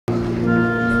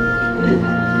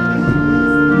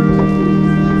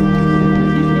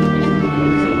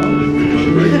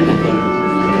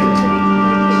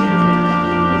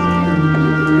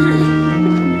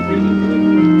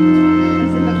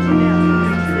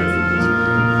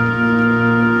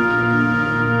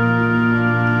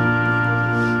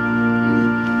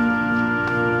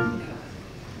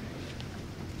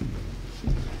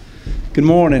Good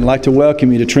morning. I'd like to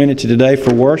welcome you to Trinity today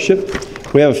for worship.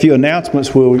 We have a few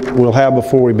announcements we'll have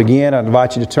before we begin. I'd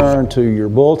invite you to turn to your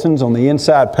bulletins on the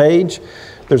inside page.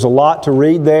 There's a lot to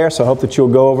read there, so I hope that you'll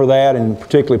go over that and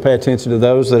particularly pay attention to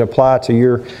those that apply to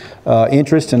your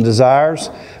interests and desires.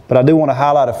 But I do want to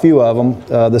highlight a few of them.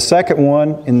 The second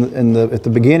one at the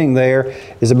beginning there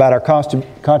is about our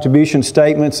contribution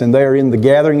statements, and they're in the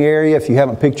gathering area. If you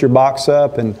haven't picked your box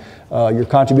up and your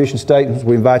contribution statements,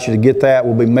 we invite you to get that.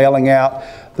 We'll be mailing out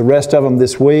the rest of them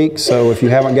this week, so if you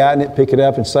haven't gotten it, pick it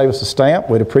up and save us a stamp.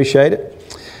 We'd appreciate it.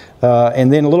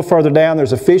 And then a little further down,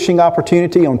 there's a fishing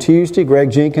opportunity on Tuesday.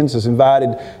 Greg Jenkins has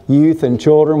invited youth and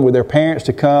children with their parents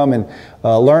to come and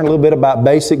learn a little bit about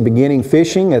basic beginning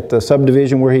fishing at the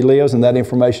subdivision where he lives, and that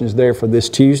information is there for this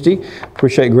Tuesday.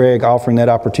 Appreciate Greg offering that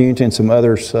opportunity, and some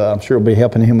others I'm sure will be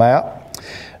helping him out.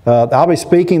 I'll be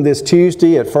speaking this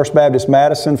Tuesday at First Baptist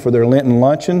Madison for their Lenten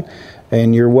luncheon,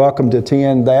 and you're welcome to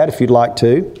attend that if you'd like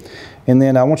to. And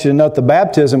then I want you to note the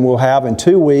baptism we'll have in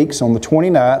 2 weeks on the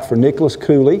 29th for Nicholas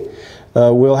Cooley.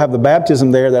 We'll have the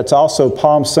baptism there. That's also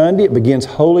Palm Sunday. It begins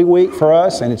Holy Week for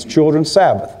us, and it's Children's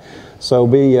Sabbath. So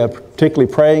be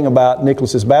particularly praying about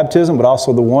Nicholas's baptism, but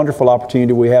also the wonderful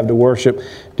opportunity we have to worship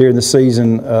during the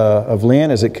season of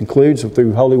Lent as it concludes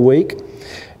through Holy Week.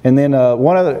 And then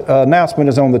one other announcement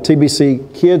is on the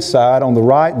TBC Kids side on the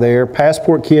right there,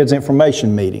 Passport Kids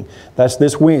Information Meeting. That's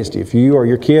this Wednesday. If you or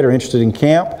your kid are interested in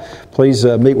camp, please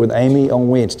meet with Amy on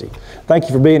Wednesday. Thank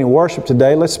you for being in worship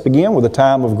today. Let's begin with a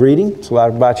time of greeting. So I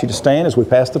invite you to stand as we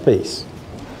pass the peace.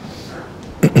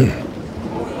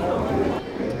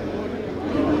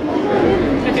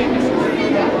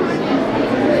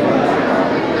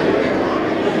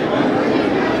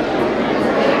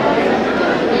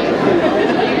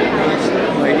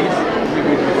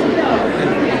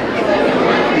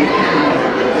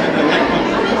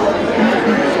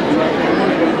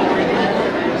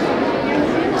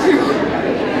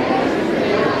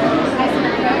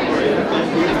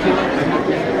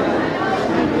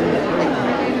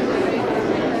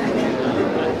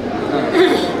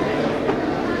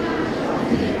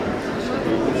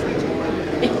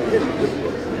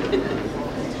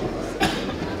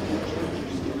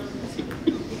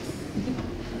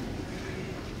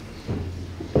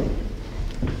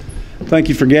 Thank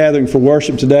you for gathering for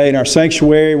worship today in our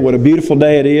sanctuary. What a beautiful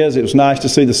day it is. It was nice to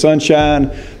see the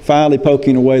sunshine finally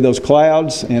poking away those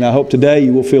clouds. And I hope today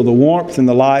you will feel the warmth and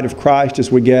the light of Christ as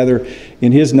we gather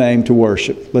in His name to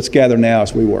worship. Let's gather now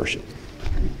as we worship.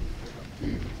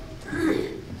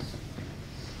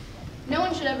 No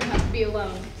one should ever have to be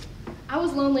alone. I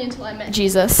was lonely until I met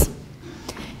Jesus.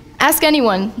 Ask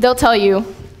anyone, they'll tell you,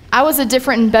 I was a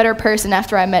different and better person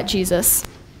after I met Jesus.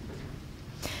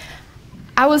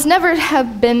 I was never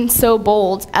have been so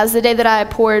bold as the day that I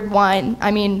poured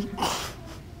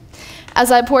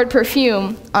as I poured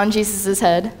perfume on Jesus'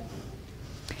 head.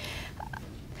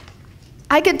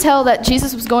 I could tell that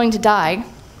Jesus was going to die.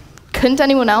 Couldn't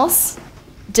anyone else?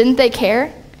 Didn't they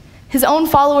care? His own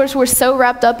followers were so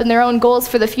wrapped up in their own goals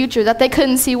for the future that they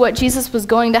couldn't see what Jesus was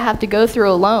going to have to go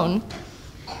through alone.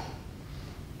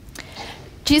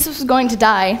 Jesus was going to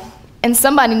die, and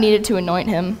somebody needed to anoint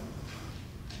him.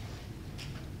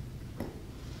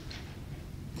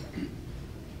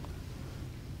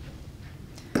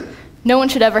 No one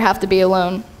should ever have to be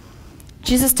alone.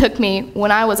 Jesus took me when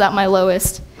I was at my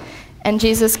lowest, and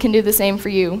Jesus can do the same for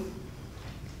you.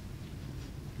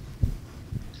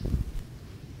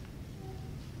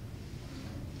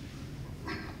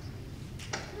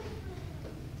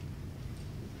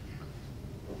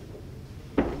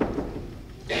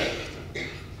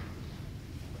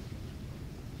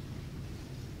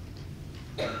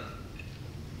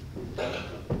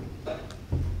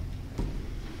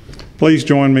 Please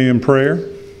join me in prayer.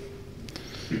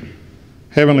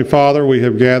 Heavenly Father, we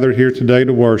have gathered here today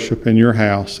to worship in your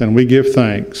house, and we give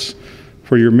thanks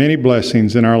for your many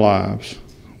blessings in our lives.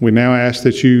 We now ask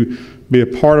that you be a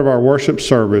part of our worship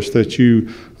service, that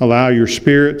you allow your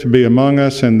Spirit to be among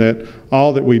us, and that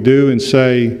all that we do and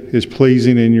say is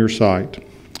pleasing in your sight.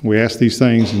 We ask these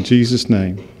things in Jesus'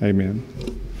 name. Amen.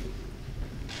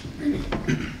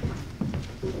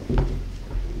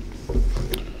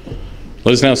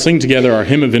 Let us now sing together our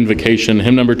hymn of invocation,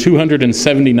 hymn number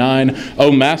 279,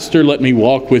 O Master, Let Me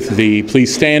Walk With Thee.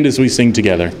 Please stand as we sing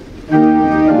together.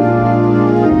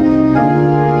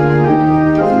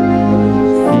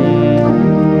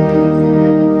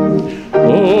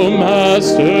 O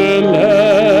Master,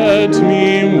 let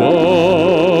me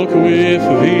walk with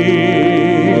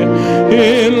Thee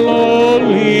in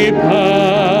lonely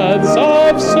paths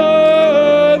of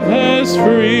service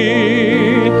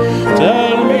free.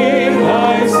 Tell me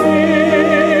thy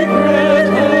secret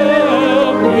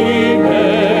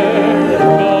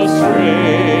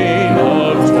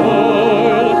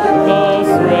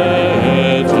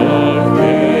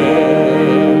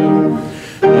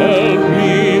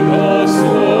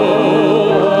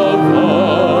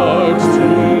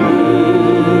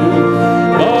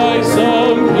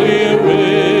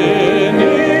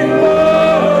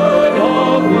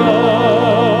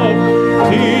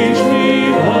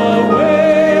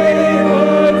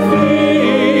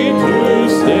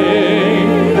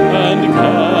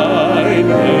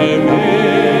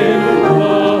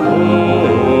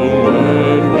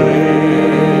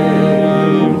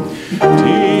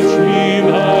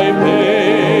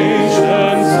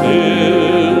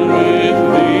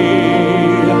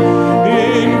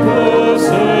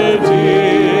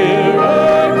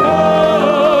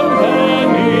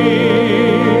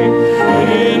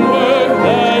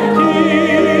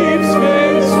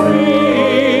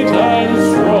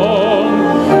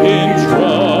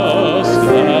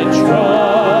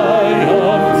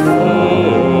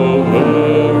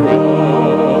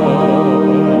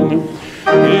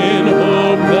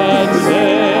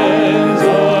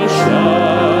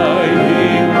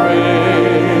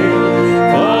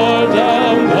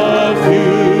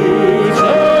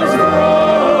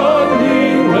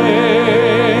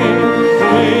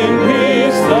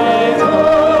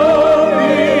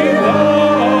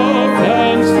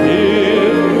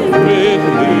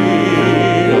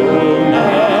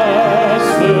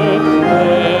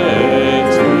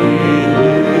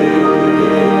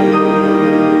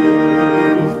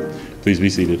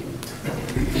seated.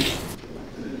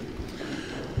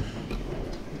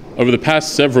 Over the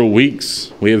past several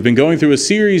weeks, we have been going through a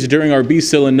series during our Be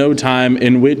Still and Know time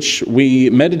in which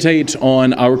we meditate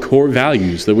on our core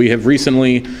values that we have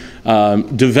recently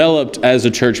developed as a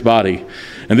church body.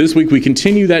 And this week we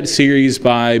continue that series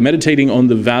by meditating on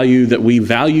the value that we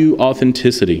value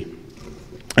authenticity.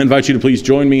 I invite you to please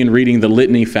join me in reading the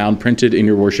litany found printed in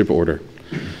your worship order.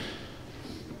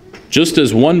 Just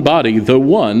as one body, though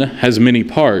one, has many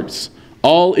parts,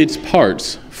 all its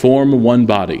parts form one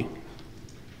body.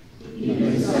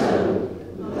 Even so,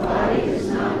 the body is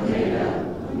not made up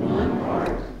of one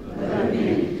part, but of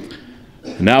many.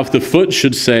 Now if the foot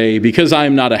should say, because I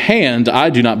am not a hand, I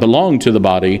do not belong to the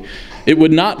body, it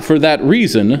would not for that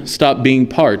reason stop being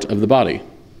part of the body.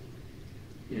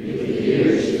 If the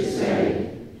ear should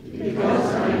say, because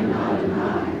I am not an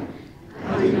eye,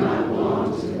 I do not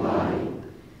belong to the body,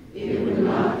 it would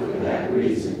not for that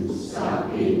reason stop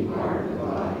being part of the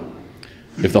body.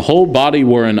 If the whole body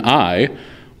were an eye,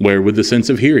 where would the sense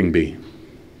of hearing be?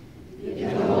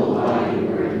 If the whole body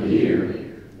were an ear,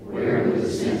 where would the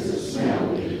sense of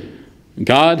smell be?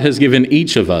 God has given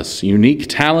each of us unique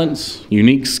talents,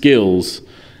 unique skills,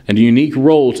 and a unique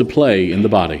role to play in the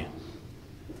body.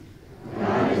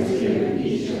 God has given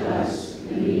each of us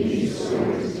unique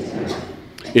stories to tell.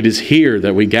 It is here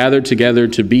that we gather together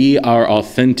to be our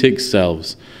authentic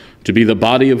selves, to be the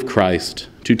body of Christ,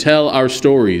 to tell our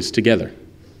stories together.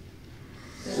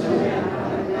 So that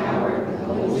by the power of the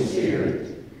Holy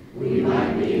Spirit, we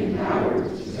might be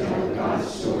empowered to tell God's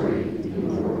story in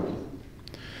the world.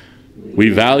 We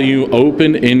value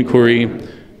open inquiry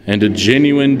and a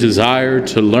genuine desire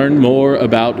to learn more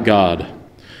about God.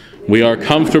 We are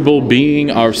comfortable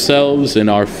being ourselves in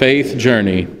our faith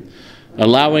journey,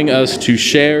 allowing us to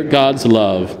share God's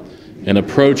love in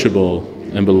approachable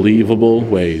and believable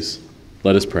ways.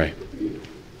 Let us pray.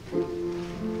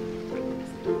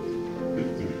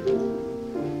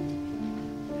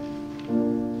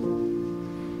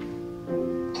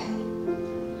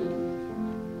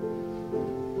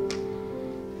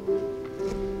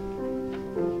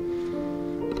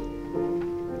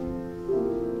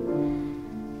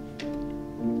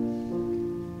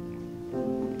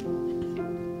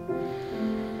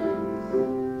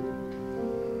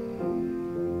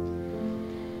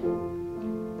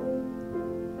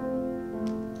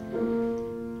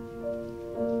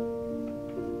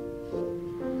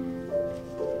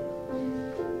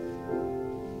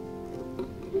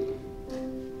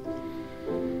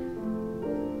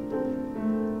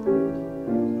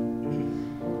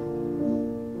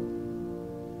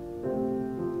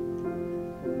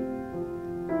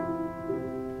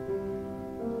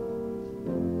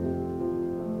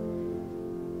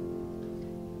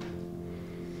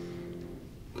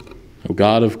 O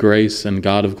God of grace and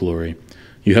God of glory,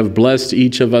 you have blessed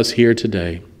each of us here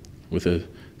today with a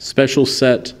special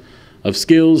set of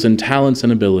skills and talents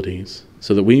and abilities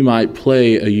so that we might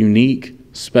play a unique,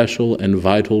 special, and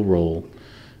vital role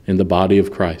in the body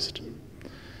of Christ.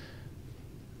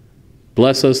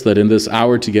 Bless us that in this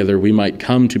hour together we might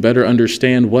come to better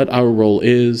understand what our role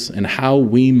is and how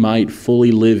we might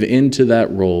fully live into that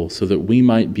role so that we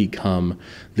might become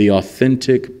the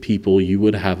authentic people you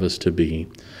would have us to be,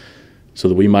 so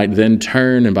that we might then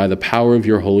turn and by the power of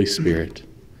your Holy Spirit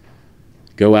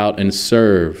go out and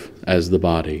serve as the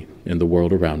body in the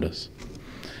world around us.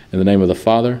 In the name of the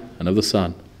Father, and of the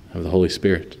Son, and of the Holy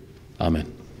Spirit.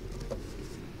 Amen.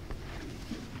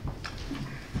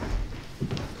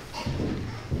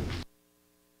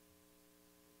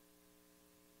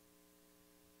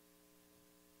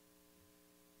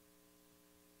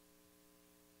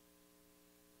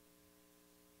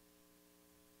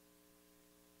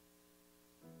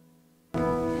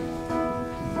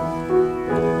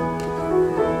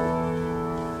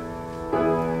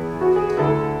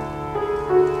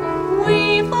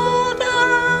 We fall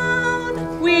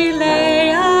down, we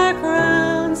lay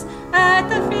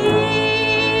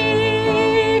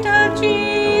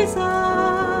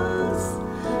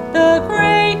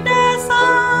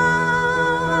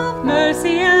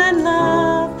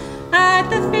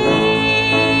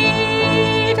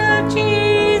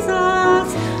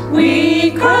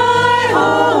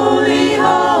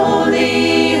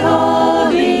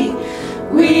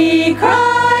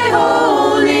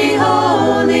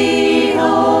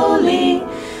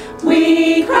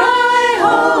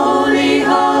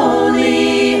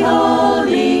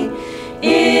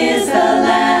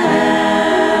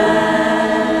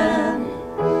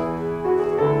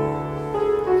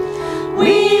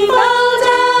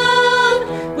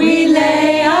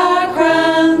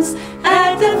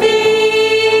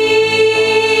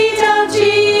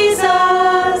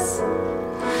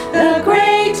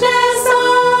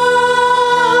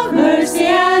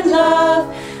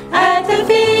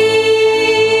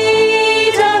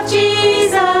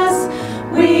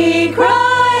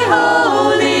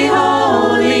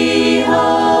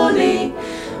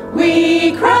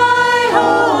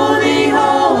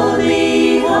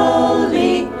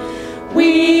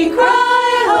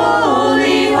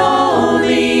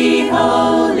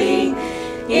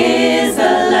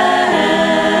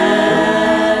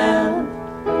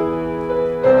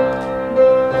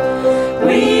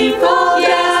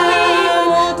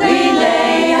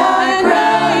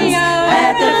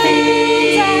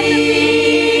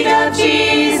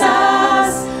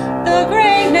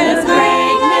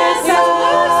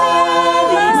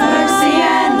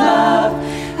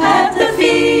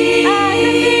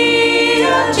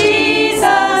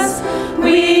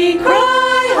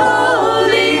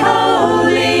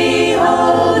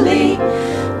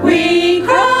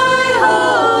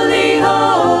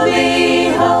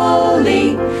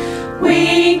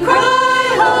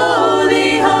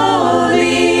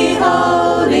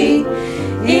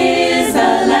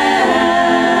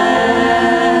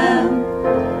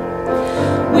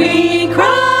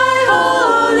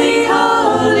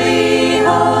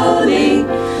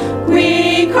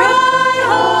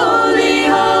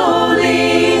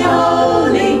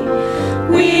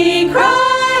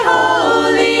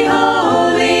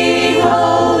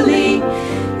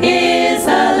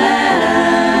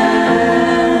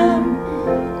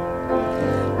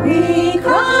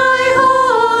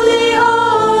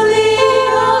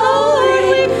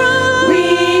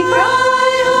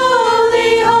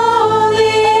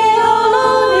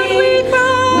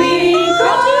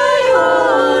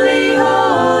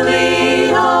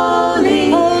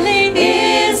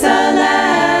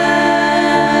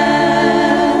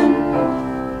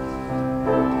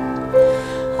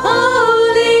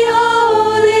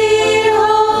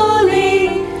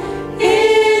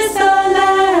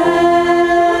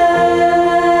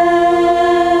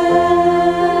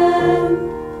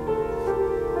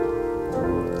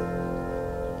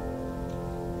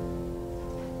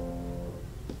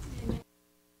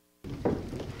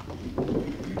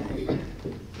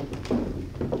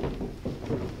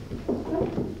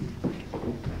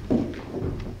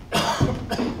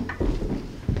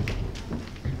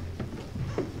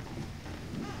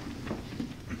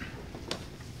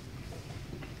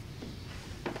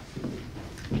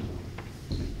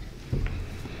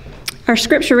Our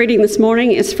scripture reading this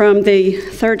morning is from the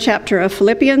 3rd chapter of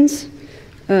Philippians,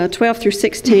 12 through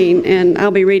 16, and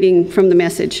I'll be reading from the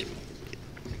Message.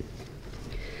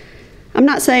 I'm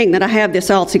not saying that I have this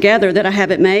all together, that I have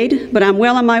it made, but I'm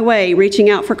well on my way reaching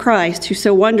out for Christ, who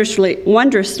so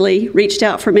wondrously reached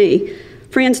out for me.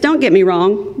 Friends, don't get me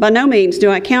wrong. By no means do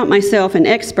I count myself an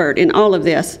expert in all of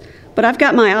this, but I've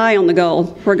got my eye on the goal,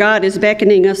 where God is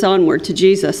beckoning us onward to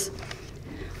Jesus.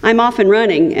 I'm off and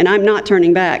running, and I'm not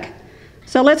turning back.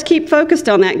 So let's keep focused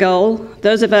on that goal,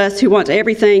 those of us who want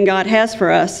everything God has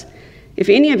for us. If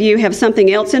any of you have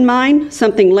something else in mind,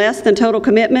 something less than total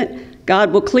commitment,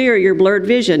 God will clear your blurred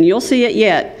vision. You'll see it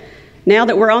yet. Now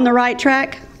that we're on the right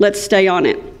track, let's stay on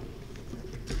it.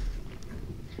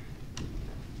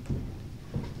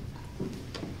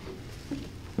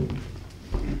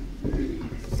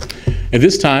 At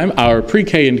this time, our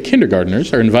pre-K and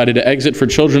kindergartners are invited to exit for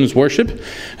children's worship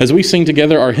as we sing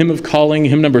together our hymn of calling,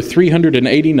 hymn number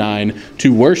 389,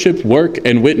 To Worship, Work,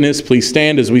 and Witness. Please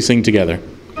stand as we sing together.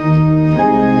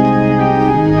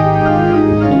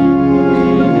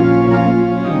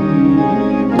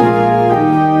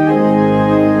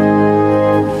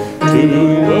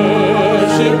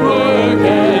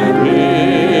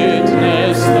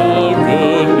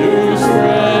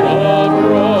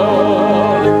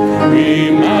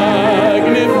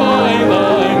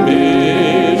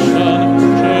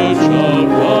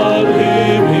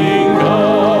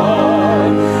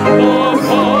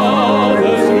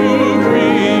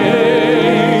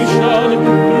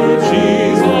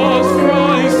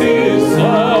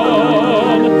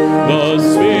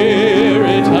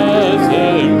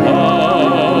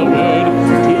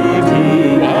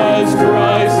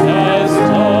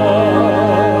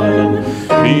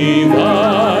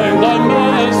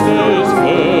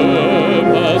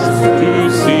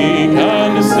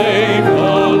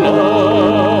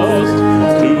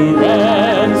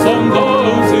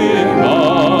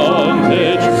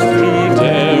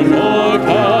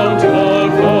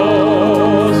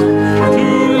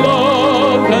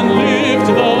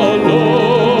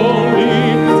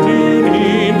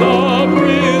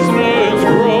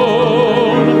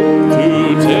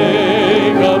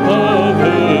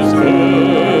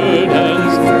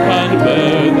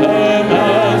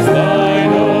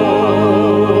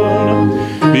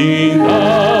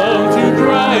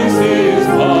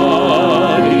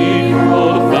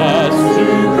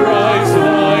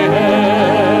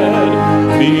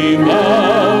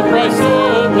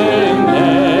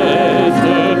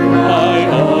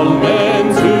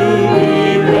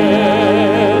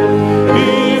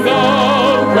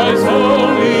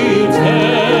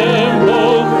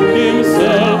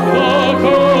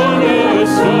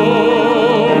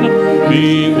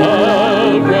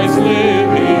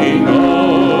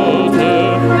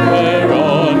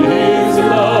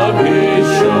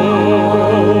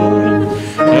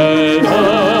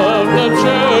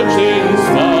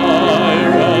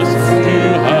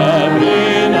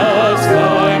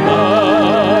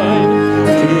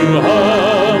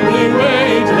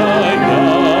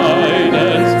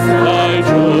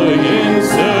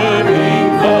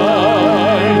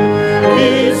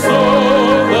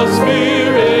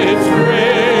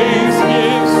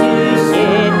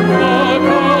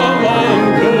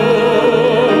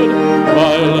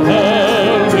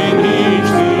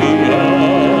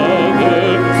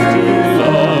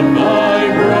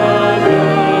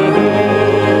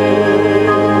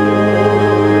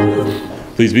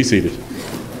 Please be seated.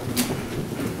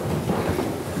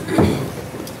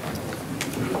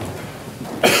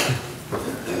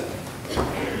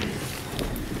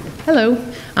 Hello,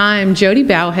 I'm Jody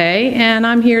Bauhay, and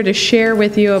I'm here to share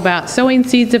with you about Sowing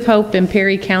Seeds of Hope in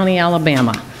Perry County,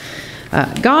 Alabama.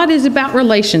 God is about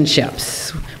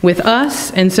relationships with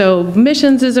us, and so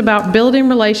missions is about building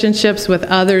relationships with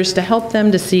others to help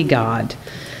them to see God.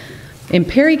 And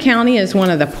Perry County is one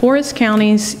of the poorest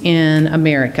counties in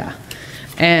America.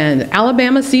 And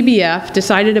Alabama CBF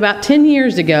decided about 10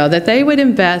 years ago that they would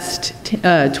invest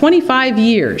 25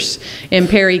 years in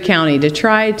Perry County to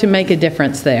try to make a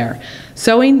difference there.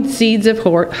 Sowing Seeds of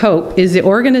Hope is the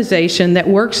organization that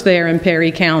works there in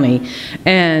Perry County,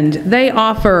 and they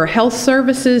offer health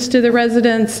services to the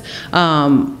residents,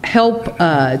 help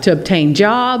to obtain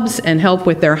jobs, and help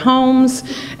with their homes.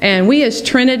 And we as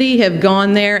Trinity have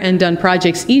gone there and done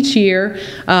projects each year.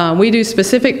 We do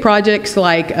specific projects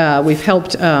like we've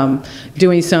helped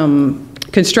doing some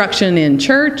construction in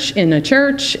a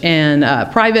church,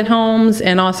 and private homes,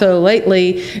 and also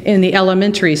lately in the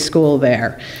elementary school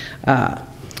there.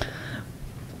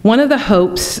 One of the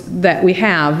hopes that we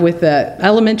have with the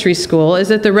elementary school is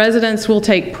that the residents will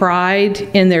take pride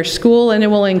in their school and it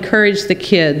will encourage the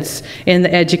kids in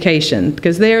the education,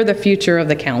 because they're the future of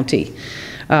the county.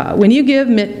 When you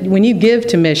give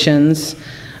to missions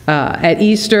at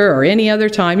Easter or any other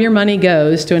time, your money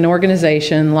goes to an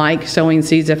organization like Sowing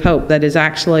Seeds of Hope that is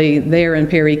actually there in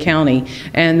Perry County.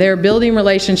 And they're building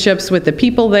relationships with the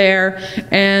people there,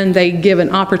 and they give an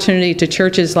opportunity to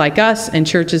churches like us and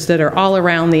churches that are all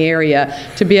around the area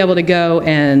to be able to go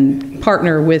and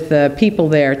partner with the people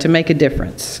there to make a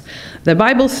difference. The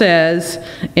Bible says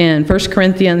in 1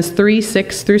 Corinthians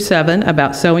 3:6-7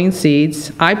 about sowing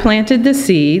seeds, I planted the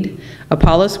seed,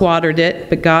 Apollos watered it,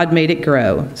 but God made it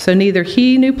grow. So neither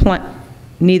he who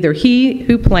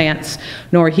plants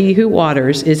nor he who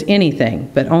waters is anything,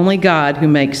 but only God who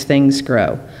makes things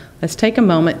grow. Let's take a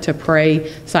moment to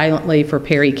pray silently for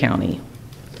Perry County.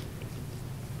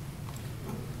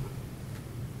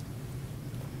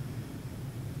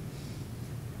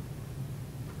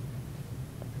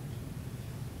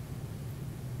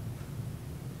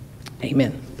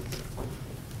 Amen.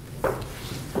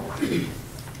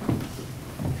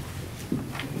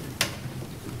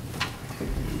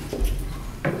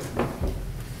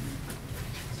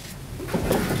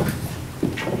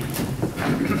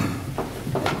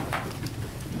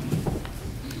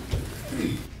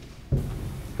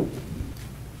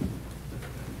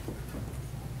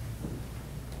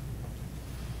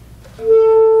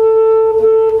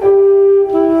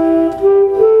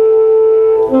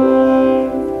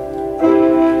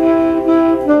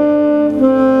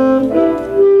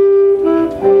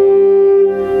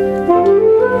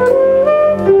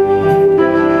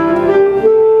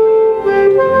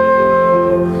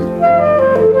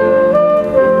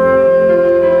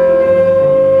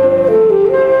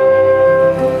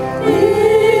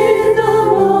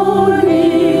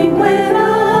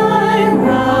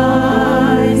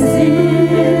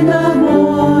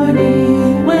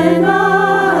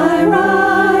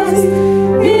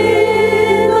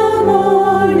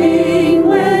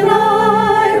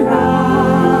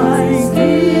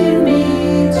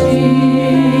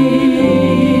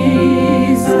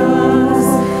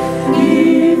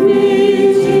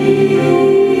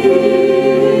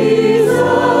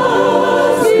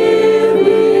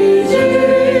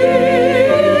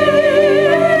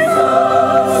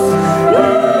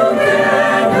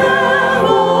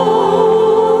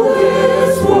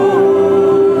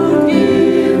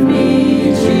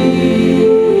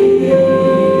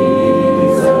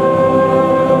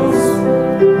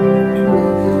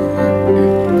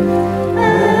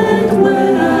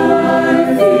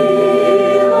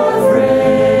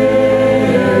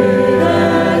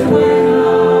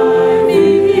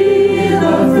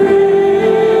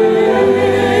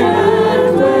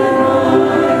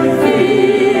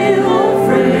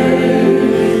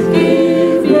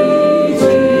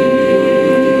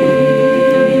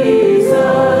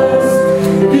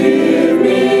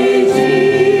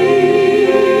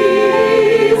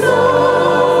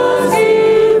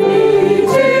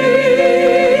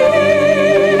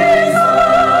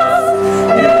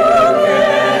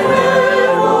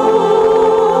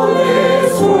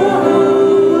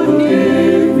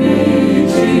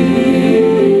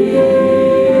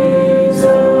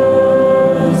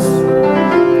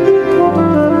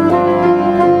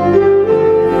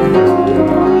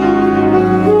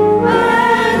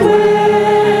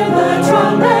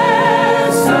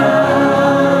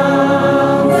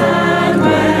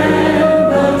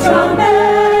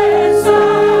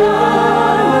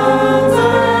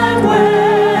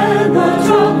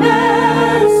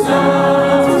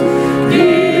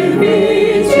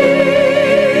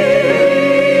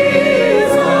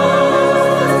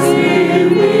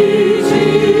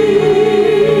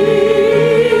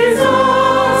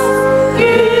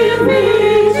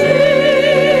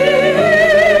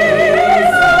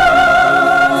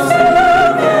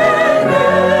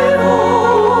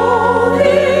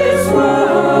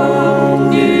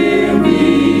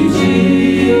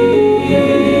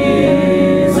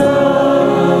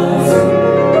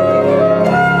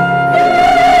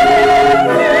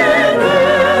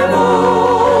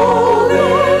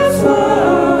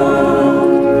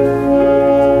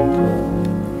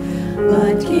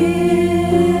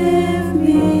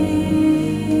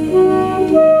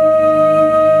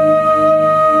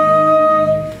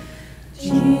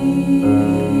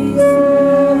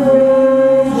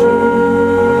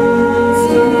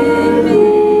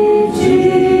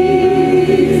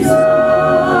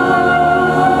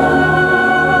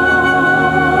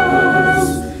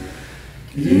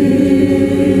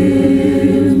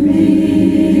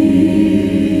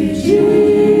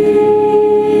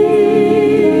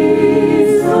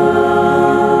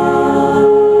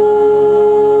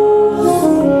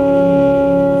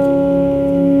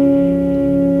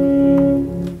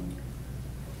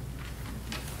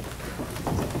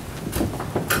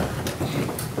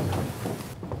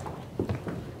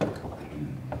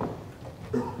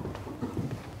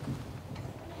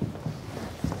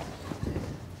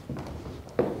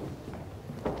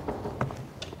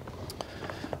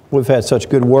 We've had such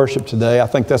good worship today. I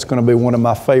think that's going to be one of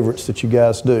my favorites that you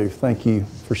guys do. Thank you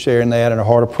for sharing that in a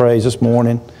heart of praise this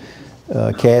morning.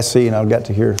 Cassie, and I got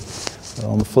to hear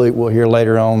on the flute, we'll hear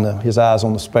later on, His Eyes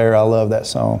on the Sparrow. I love that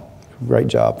song. Great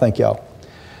job. Thank y'all.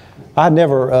 I'd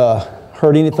never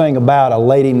heard anything about a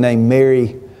lady named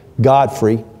Mary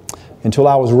Godfrey until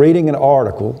I was reading an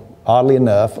article, oddly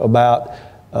enough, about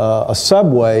a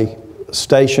subway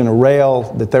station, a rail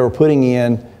that they were putting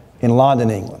in London,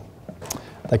 England.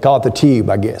 They call it the Tube,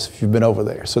 I guess, if you've been over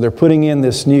there. So they're putting in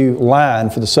this new line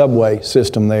for the subway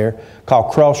system there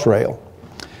called Crossrail.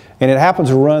 And it happens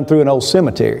to run through an old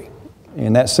cemetery.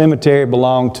 And that cemetery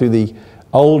belonged to the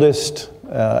oldest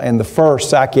and the first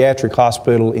psychiatric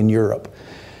hospital in Europe.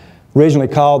 Originally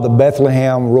called the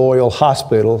Bethlehem Royal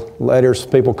Hospital. Later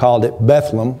people called it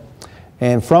Bethlehem.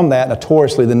 And from that,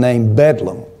 notoriously, the name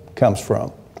Bedlam comes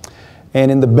from. And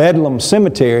in the Bedlam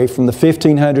Cemetery from the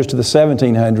 1500s to the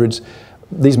 1700s,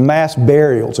 these mass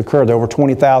burials occurred. Over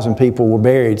 20,000 people were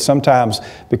buried, sometimes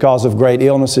because of great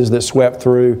illnesses that swept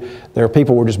through. There are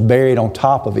people who were just buried on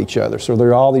top of each other. So there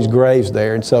are all these graves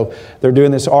there. And so they're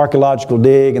doing this archaeological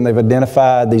dig, and they've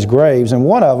identified these graves. And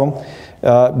one of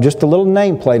them, just a little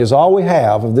nameplate is all we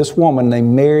have of this woman named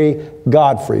Mary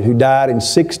Godfrey, who died in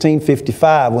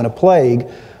 1655 when a plague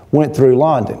went through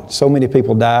London. So many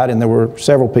people died, and there were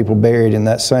several people buried in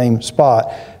that same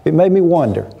spot. It made me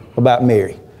wonder about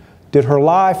Mary. Did her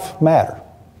life matter?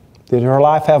 Did her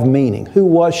life have meaning? Who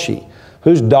was she?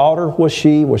 Whose daughter was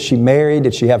she? Was she married?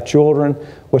 Did she have children?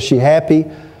 Was she happy?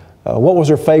 What was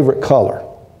her favorite color?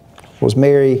 Was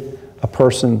Mary a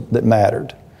person that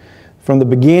mattered? From the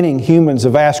beginning, humans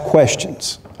have asked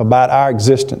questions about our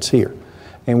existence here.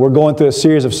 And we're going through a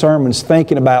series of sermons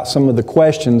thinking about some of the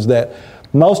questions that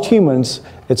most humans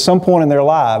at some point in their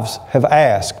lives have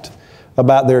asked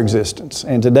about their existence.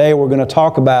 And today we're going to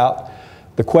talk about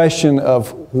the question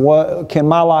of, can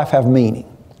my life have meaning?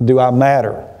 Do I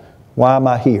matter? Why am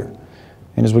I here?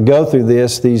 And as we go through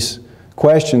this, these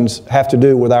questions have to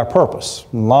do with our purpose.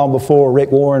 And long before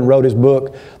Rick Warren wrote his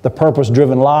book, The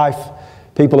Purpose-Driven Life,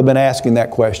 people have been asking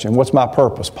that question. What's my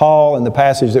purpose? Paul, in the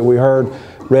passage that we heard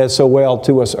read so well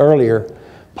to us earlier,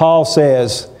 Paul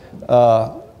says,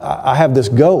 I have this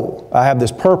goal, I have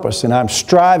this purpose, and I'm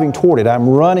striving toward it. I'm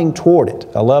running toward it.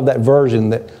 I love that version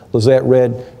that Lizette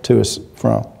read to us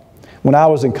from. When I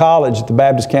was in college at the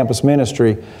Baptist Campus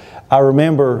Ministry, I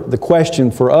remember the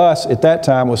question for us at that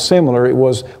time was similar. It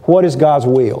was, what is God's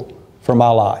will for my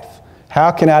life? How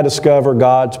can I discover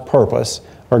God's purpose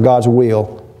or God's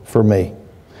will for me?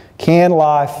 Can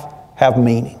life have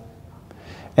meaning?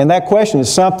 And that question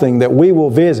is something that we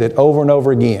will visit over and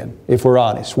over again, if we're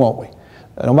honest, won't we?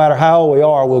 No matter how old we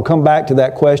are, we'll come back to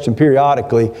that question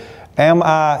periodically. Am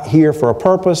I here for a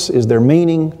purpose? Is there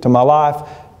meaning to my life?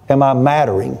 Am I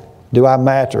mattering? Do I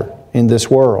matter in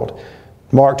this world?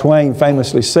 Mark Twain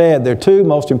famously said, the two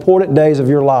most important days of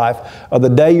your life are the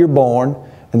day you're born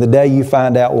and the day you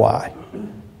find out why.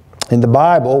 In the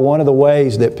Bible, one of the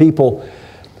ways that people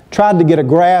tried to get a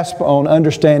grasp on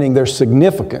understanding their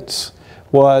significance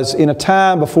was in a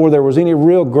time before there was any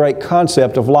real great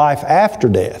concept of life after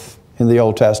death. In the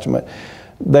Old Testament,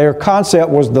 their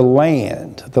concept was the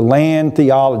land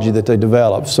theology that they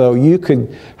developed. So you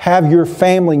could have your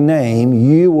family name,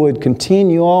 you would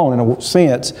continue on in a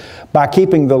sense by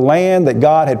keeping the land that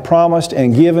God had promised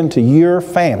and given to your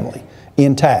family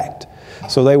intact.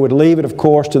 So they would leave it, of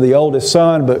course, to the oldest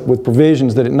son, but with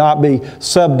provisions that it not be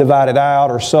subdivided out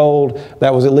or sold.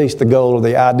 That was at least the goal or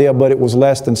the idea, but it was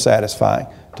less than satisfying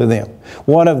to them.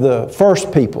 One of the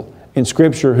first people in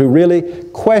Scripture who really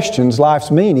questions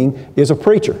life's meaning is a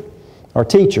preacher, or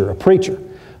teacher, a preacher,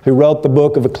 who wrote the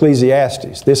book of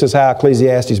Ecclesiastes. This is how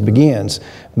Ecclesiastes begins.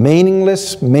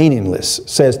 Meaningless, meaningless,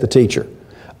 says the teacher.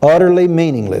 Utterly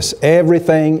meaningless.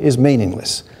 Everything is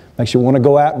meaningless. Makes you want to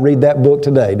go out and read that book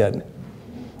today, doesn't it?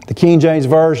 The King James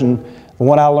Version, the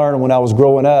one I learned when I was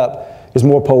growing up, is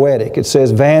more poetic. It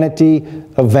says, vanity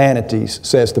of vanities,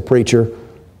 says the preacher.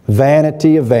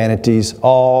 Vanity of vanities,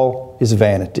 all is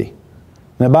vanity.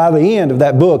 Now, by the end of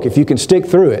that book, if you can stick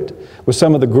through it with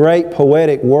some of the great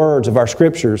poetic words of our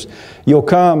Scriptures, you'll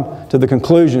come to the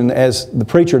conclusion, as the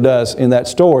preacher does in that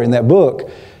story, in that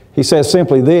book. He says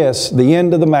simply this, the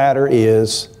end of the matter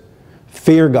is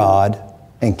fear God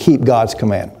and keep God's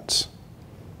commandments.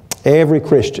 Every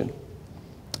Christian,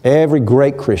 every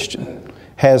great Christian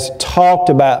has talked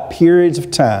about periods of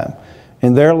time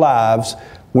in their lives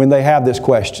when they have this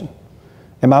question.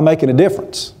 Am I making a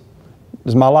difference?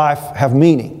 Does my life have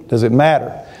meaning? Does it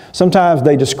matter? Sometimes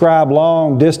they describe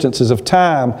long distances of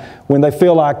time when they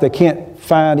feel like they can't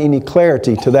find any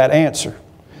clarity to that answer.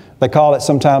 They call it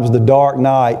sometimes the dark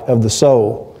night of the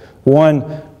soul,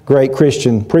 One great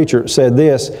Christian preacher said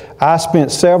this, "I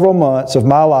spent several months of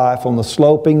my life on the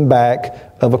sloping back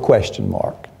of a question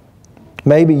mark."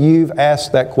 Maybe you've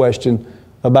asked that question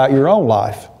about your own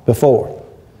life before.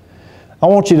 I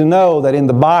want you to know that in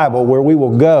the Bible, where we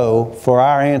will go for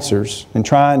our answers and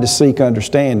trying to seek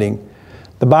understanding,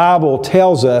 the Bible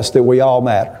tells us that we all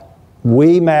matter.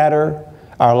 We matter.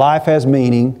 Our life has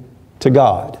meaning to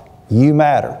God. You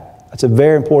matter. That's a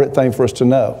very important thing for us to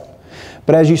know.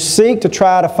 But as you seek to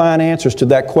try to find answers to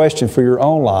that question for your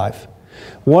own life,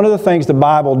 one of the things the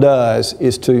Bible does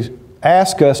is to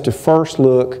ask us to first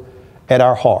look at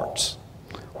our hearts.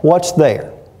 What's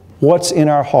there? What's in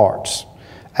our hearts?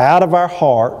 Out of our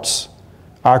hearts,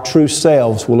 our true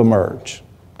selves will emerge.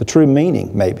 The true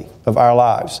meaning, maybe, of our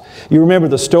lives. You remember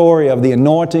the story of the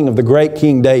anointing of the great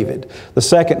King David, the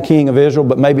second king of Israel,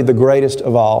 but maybe the greatest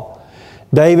of all.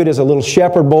 David is a little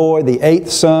shepherd boy, the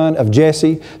 8th son of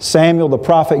Jesse. Samuel the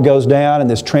prophet goes down in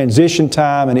this transition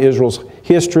time in Israel's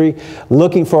history,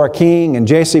 looking for a king, and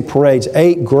Jesse parades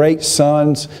 8 great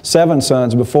sons, 7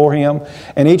 sons before him,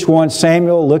 and each one,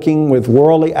 Samuel, looking with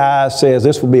worldly eyes, says,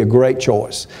 "This would be a great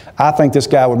choice. I think this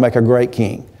guy would make a great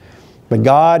king." But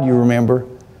God, you remember,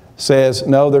 says,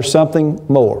 "No, there's something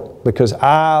more, because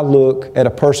I look at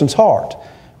a person's heart.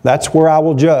 That's where I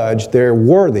will judge their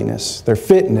worthiness, their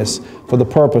fitness for the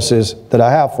purposes that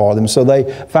I have for them." So they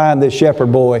find this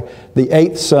shepherd boy, the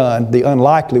 8th son, the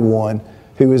unlikely one,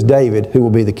 who is David, who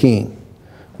will be the king.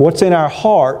 What's in our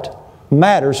heart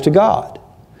matters to God,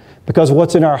 because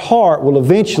what's in our heart will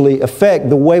eventually affect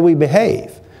the way we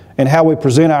behave and how we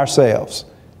present ourselves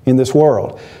in this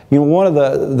world. You know, one of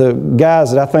the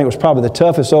guys that I think was probably the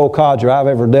toughest old codger I've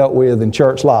ever dealt with in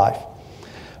church life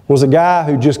was a guy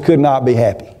who just could not be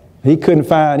happy. He couldn't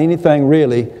find anything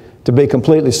really to be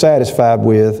completely satisfied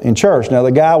with in church. Now,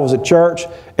 the guy was at church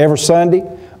every Sunday,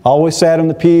 always sat in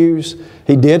the pews.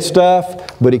 He did stuff,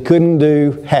 but he couldn't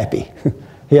do happy.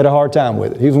 He had a hard time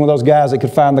with it. He was one of those guys that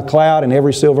could find the cloud in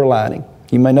every silver lining.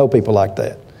 You may know people like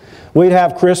that. We'd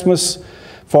have Christmas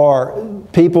for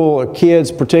people or kids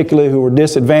particularly who were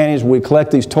disadvantaged. We'd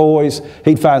collect these toys.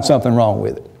 He'd find something wrong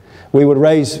with it. We would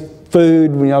raise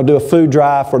food, do a food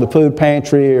drive for the food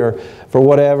pantry or for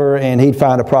whatever, and he'd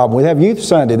find a problem. We'd have Youth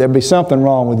Sunday. There'd be something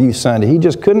wrong with Youth Sunday. He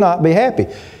just could not be happy.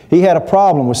 He had a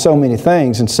problem with so many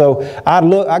things, and so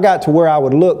I got to where I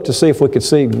would look to see if we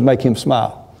could make him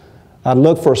smile. I'd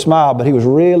look for a smile, but he was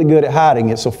really good at hiding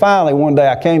it. So finally, one day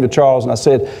I came to Charles and I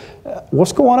said,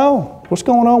 "What's going on? What's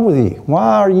going on with you?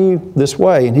 Why are you this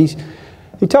way?" And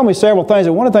he told me several things,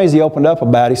 and one of the things he opened up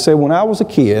about, he said, "When I was a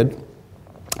kid,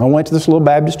 I went to this little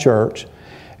Baptist church,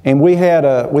 and we had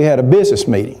a business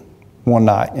meeting one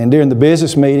night. And during the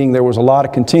business meeting, there was a lot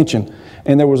of contention.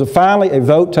 And there was finally a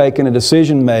vote taken, a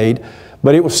decision made,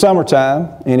 but it was summertime,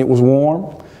 and it was warm,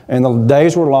 and the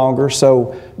days were longer,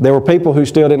 so there were people who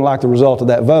still didn't like the result of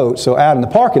that vote. So out in the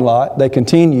parking lot, they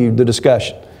continued the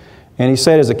discussion. And he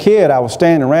said, as a kid, I was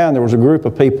standing around, there was a group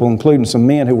of people, including some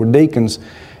men who were deacons,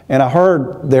 and I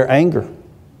heard their anger.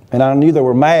 And I knew they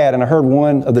were mad, and I heard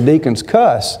one of the deacons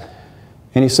cuss,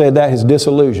 and he said, that has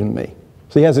disillusioned me.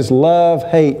 So he has this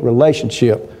love-hate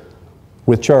relationship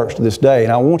with church to this day.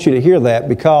 And I want you to hear that,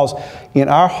 because in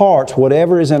our hearts,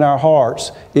 whatever is in our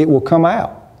hearts, it will come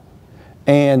out.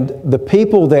 And the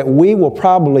people that we will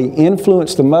probably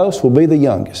influence the most will be the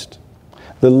youngest,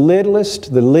 the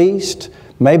littlest, the least,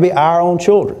 maybe our own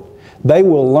children. They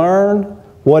will learn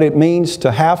what it means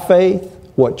to have faith,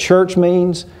 what church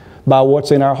means, by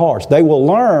what's in our hearts. They will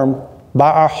learn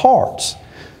by our hearts.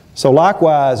 So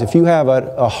likewise, if you have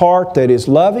a heart that is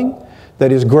loving,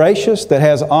 that is gracious, that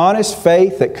has honest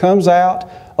faith that comes out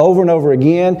over and over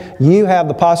again, you have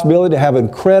the possibility to have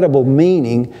incredible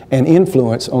meaning and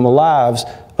influence on the lives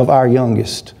of our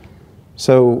youngest.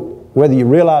 So whether you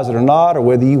realize it or not, or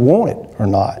whether you want it or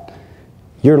not,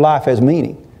 your life has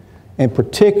meaning. And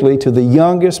particularly to the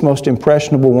youngest, most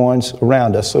impressionable ones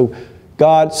around us. So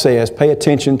God says, pay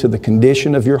attention to the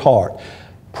condition of your heart.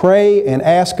 Pray and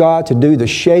ask God to do the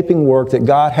shaping work that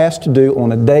God has to do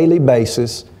on a daily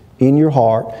basis in your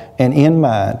heart and in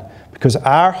mine, because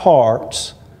our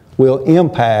hearts will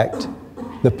impact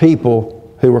the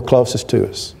people who are closest to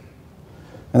us.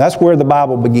 And that's where the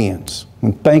Bible begins,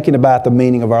 when thinking about the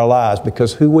meaning of our lives,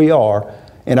 because who we are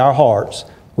in our hearts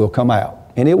will come out,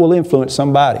 and it will influence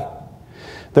somebody.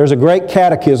 There's a great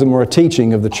catechism or a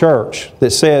teaching of the church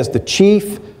that says the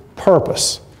chief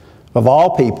purpose of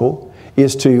all people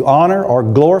is to honor or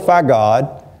glorify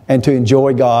God and to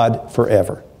enjoy God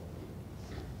forever.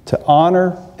 To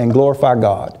honor and glorify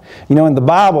God. You know, in the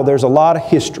Bible, there's a lot of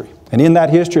history, And in that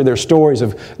history, there are stories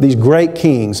of these great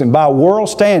kings. And by world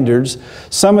standards,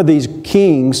 some of these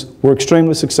kings were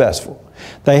extremely successful.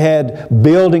 They had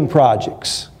building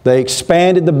projects. They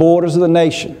expanded the borders of the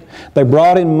nation. They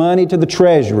brought in money to the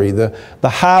treasury. The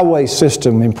highway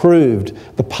system improved.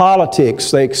 The politics,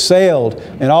 they excelled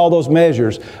in all those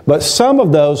measures. But some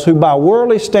of those who by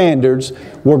worldly standards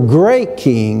were great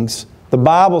kings, the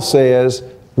Bible says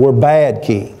were bad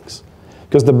kings.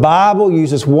 Because the Bible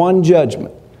uses one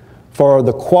judgment for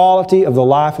the quality of the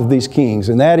life of these kings.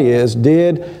 And that is,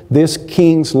 did this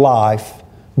king's life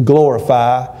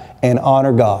glorify and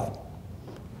honor God?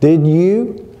 Did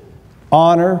you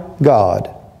honor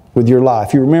God with your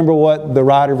life? You remember what the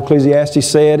writer of Ecclesiastes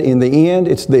said? In the end,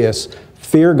 it's this: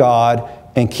 fear God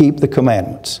and keep the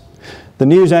commandments. The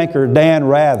news anchor Dan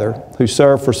Rather, who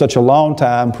served for such a long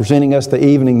time presenting us the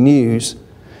evening news,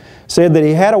 said that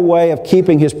he had a way of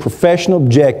keeping his professional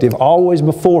objective always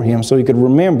before him so he could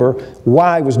remember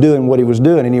why he was doing what he was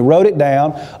doing. And he wrote it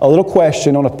down, a little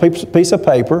question on a piece of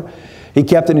paper. He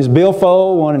kept it in his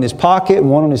billfold, one in his pocket, and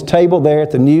one on his table there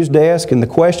at the news desk. And the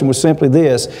question was simply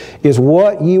this: is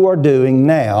what you are doing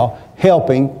now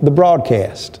helping the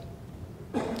broadcast?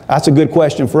 That's a good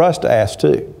question for us to ask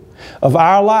too. Of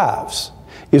our lives,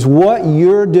 is what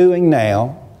you're doing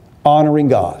now honoring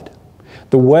God?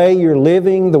 The way you're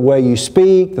living, the way you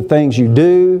speak, the things you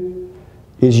do,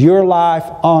 is your life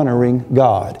honoring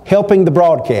God? Helping the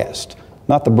broadcast.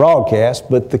 Not the broadcast,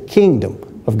 but the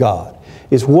kingdom of God.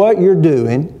 Is what you're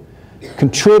doing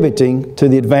contributing to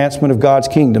the advancement of God's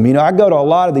kingdom? You know, I go to a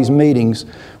lot of these meetings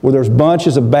where there's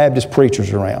bunches of Baptist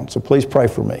preachers around, so please pray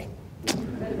for me.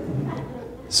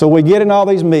 So we get in all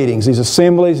these meetings, these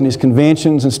assemblies and these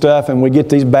conventions and stuff, and we get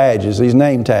these badges, these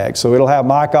name tags. So it'll have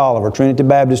Mike Oliver, Trinity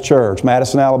Baptist Church,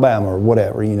 Madison, Alabama, or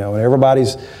whatever, you know, and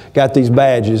everybody's got these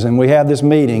badges, and we have this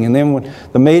meeting. And then when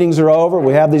the meetings are over,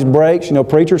 we have these breaks. You know,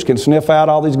 preachers can sniff out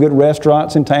all these good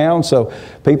restaurants in town, so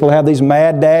people have these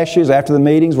mad dashes after the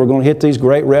meetings. We're going to hit these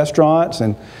great restaurants,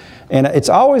 and it's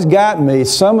always gotten me,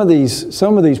 some of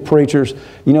these preachers,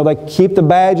 you know, they keep the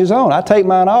badges on. I take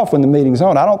mine off when the meeting's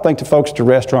on. I don't think the folks at the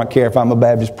restaurant care if I'm a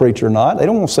Baptist preacher or not. They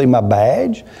don't want to see my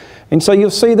badge. And so you'll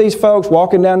see these folks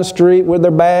walking down the street with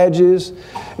their badges,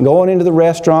 and going into the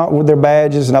restaurant with their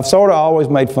badges, and I've sort of always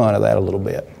made fun of that a little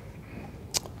bit.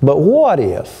 But what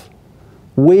if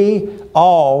we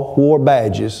all wore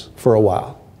badges for a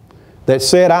while that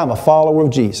said, I'm a follower of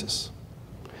Jesus?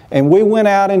 And we went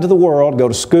out into the world, go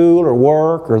to school or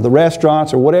work or the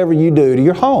restaurants or whatever you do to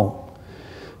your home.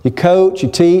 You coach, you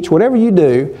teach, whatever you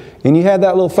do, and you have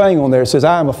that little thing on there that says,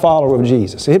 I am a follower of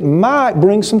Jesus. It might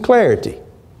bring some clarity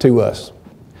to us.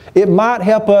 It might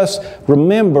help us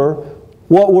remember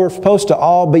what we're supposed to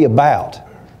all be about,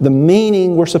 the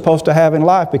meaning we're supposed to have in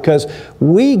life, because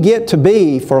we get to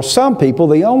be, for some people,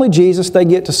 the only Jesus they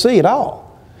get to see at all.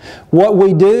 What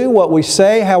we do, what we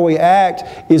say, how we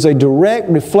act is a direct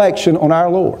reflection on our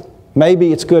Lord.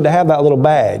 Maybe it's good to have that little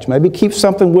badge. Maybe keep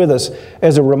something with us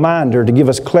as a reminder to give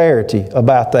us clarity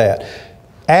about that.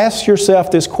 Ask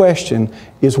yourself this question: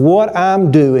 is what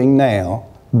I'm doing now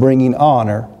bringing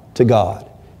honor to God?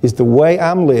 Is the way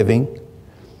I'm living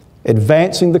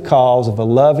advancing the cause of a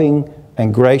loving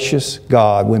and gracious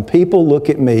God? When people look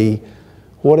at me,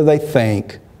 what do they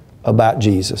think about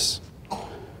Jesus?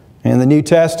 In the New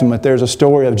Testament, there's a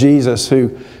story of Jesus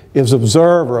who is a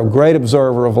great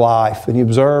observer of life, and he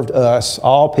observed us,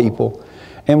 all people.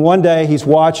 And one day he's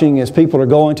watching as people are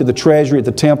going to the treasury at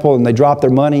the temple, and they drop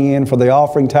their money in for the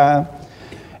offering time.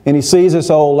 And he sees this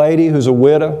old lady who's a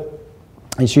widow,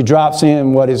 and she drops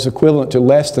in what is equivalent to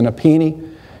less than a penny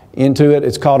into it.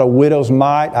 It's called a widow's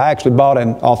mite. I actually bought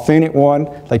an authentic one.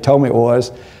 They told me it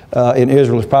was. In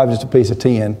Israel, it's probably just a piece of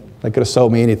tin. They could have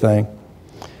sold me anything.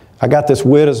 I got this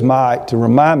widow's mite to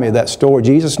remind me of that story.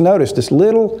 Jesus noticed this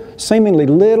seemingly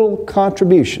little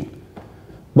contribution.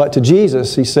 But to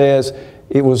Jesus, he says,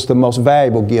 it was the most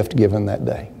valuable gift given that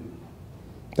day.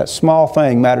 That small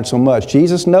thing mattered so much.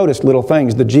 Jesus noticed little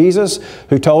things. The Jesus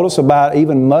who told us about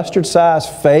even mustard-sized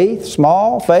faith,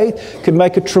 small faith, could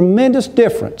make a tremendous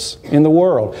difference in the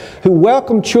world. Who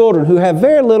welcomed children who have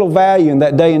very little value in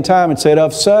that day and time and said,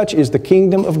 of such is the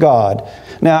kingdom of God.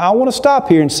 Now, I want to stop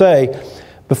here and say,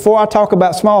 before I talk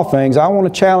about small things, I want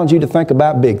to challenge you to think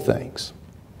about big things.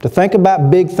 To think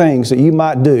about big things that you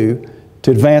might do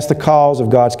to advance the cause of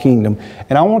God's kingdom.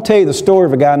 And I want to tell you the story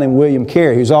of a guy named William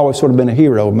Carey, who's always sort of been a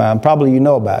hero of mine. Probably you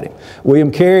know about him. William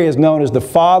Carey is known as the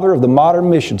father of the modern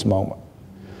missions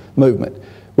movement.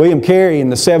 William Carey in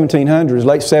the 1700s,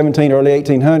 late 1700s, early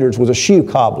 1800s, was a shoe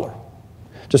cobbler.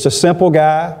 Just a simple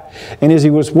guy. And as he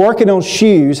was working on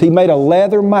shoes, he made a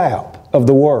leather map of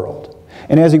the world.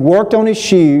 And as he worked on his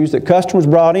shoes that customers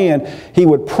brought in, he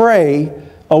would pray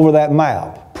over that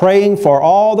map, praying for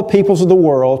all the peoples of the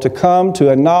world to come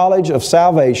to a knowledge of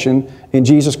salvation in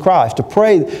Jesus Christ, to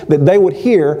pray that they would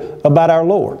hear about our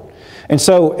Lord. And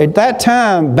so at that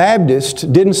time, Baptists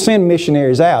didn't send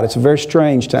missionaries out. It's a very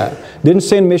strange time. Didn't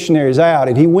send missionaries out.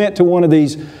 And he went to one of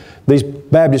these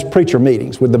Baptist preacher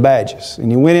meetings with the badges. And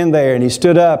he went in there and he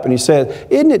stood up and he said,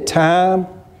 "Isn't it time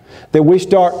that we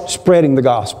start spreading the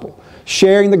gospel,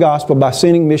 sharing the gospel by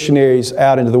sending missionaries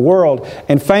out into the world?"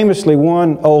 And famously,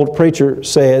 one old preacher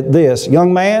said this,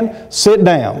 "Young man, sit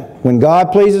down. When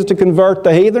God pleases to convert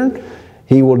the heathen,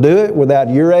 He will do it without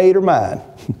your aid or mine."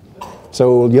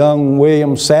 So young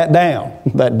William sat down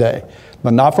that day,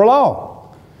 but not for long,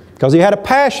 because he had a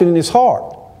passion in his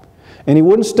heart. And he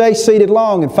wouldn't stay seated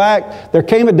long. In fact, there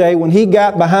came a day when he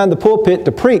got behind the pulpit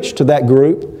to preach to that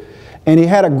group, and he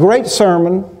had a great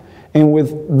sermon, and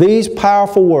with these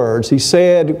powerful words, he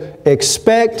said,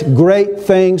 "Expect great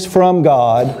things from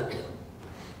God,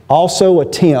 also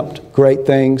attempt great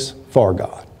things for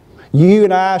God." You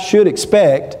and I should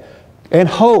expect and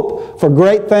hope for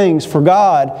great things for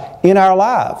God in our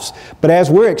lives. But as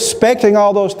we're expecting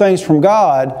all those things from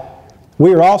God,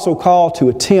 we are also called to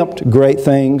attempt great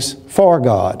things for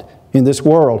God in this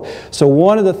world. So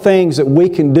one of the things that we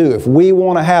can do if we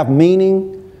want to have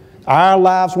meaning, our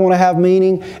lives want to have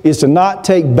meaning, is to not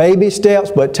take baby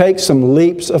steps, but take some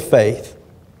leaps of faith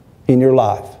in your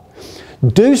life.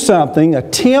 Do something,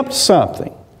 attempt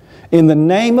something in the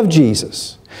name of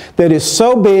Jesus that is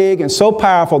so big and so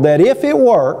powerful that if it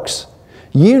works,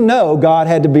 you know God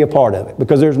had to be a part of it,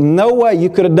 because there's no way you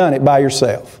could have done it by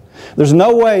yourself. There's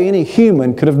no way any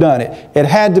human could have done it. It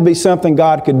had to be something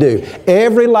God could do.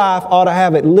 Every life ought to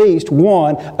have at least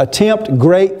one attempt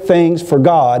great things for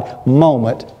God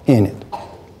moment in it.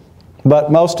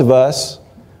 But most of us,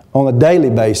 on a daily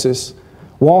basis,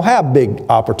 won't have big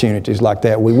opportunities like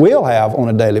that. We will have, on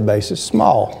a daily basis,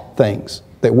 small things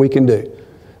that we can do.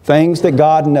 Things that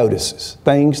God notices,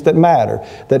 things that matter,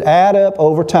 that add up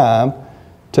over time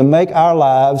to make our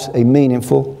lives a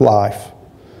meaningful life.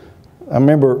 I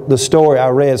remember the story I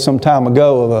read some time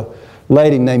ago of a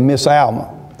lady named Miss Alma,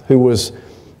 who was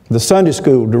the Sunday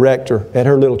school director at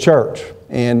her little church.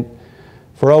 And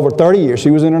for over 30 years,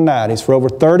 she was in her 90s, for over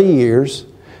 30 years,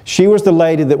 she was the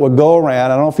lady that would go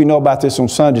around. I don't know if you know about this on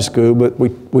Sunday school, but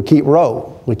we keep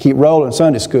roll. We keep rolling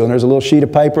Sunday school. And there's a little sheet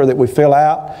of paper that we fill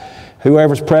out,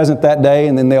 whoever's present that day,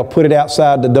 and then they'll put it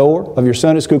outside the door of your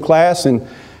Sunday school class. And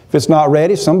if it's not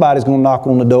ready, somebody's going to knock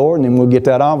on the door, and then we'll get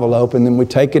that envelope, and then we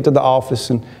take it to the office.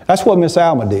 And that's what Miss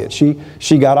Alma did.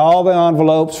 She got all the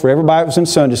envelopes for everybody that was in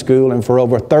Sunday school, and for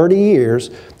over 30 years,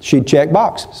 she'd check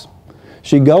boxes.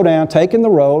 She'd go down, take in the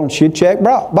roll, and she'd check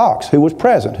box. Who was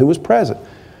present? Who was present?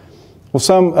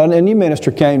 Well, a new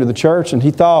minister came to the church, and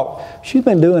he thought, she's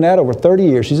been doing that over 30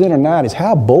 years. She's in her 90s.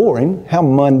 How boring, how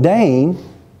mundane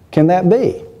can that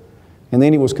be? And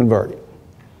then he was converted.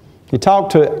 He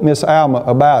talked to Miss Alma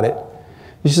about it.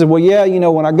 He said, well, yeah, you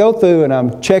know, when I go through and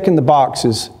I'm checking the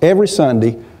boxes every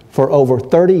Sunday for over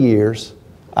 30 years,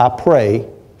 I pray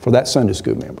for that Sunday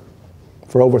school member.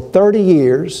 For over 30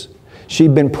 years,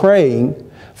 she'd been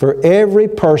praying for every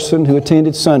person who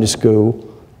attended Sunday school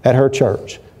at her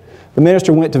church. The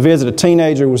minister went to visit a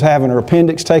teenager who was having her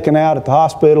appendix taken out at the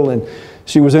hospital, and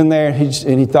she was in there,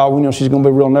 and he thought, well, you know, she's going to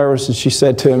be real nervous. And she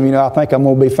said to him, you know, I think I'm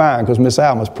going to be fine because Miss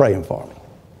Alma's praying for me.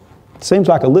 It seems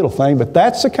like a little thing, but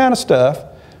that's the kind of stuff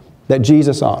that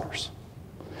Jesus honors.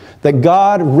 That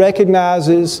God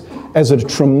recognizes as a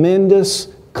tremendous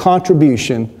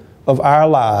contribution of our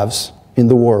lives in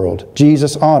the world.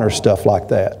 Jesus honors stuff like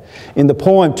that. In the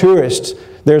poem Tourists,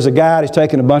 there's a guy who's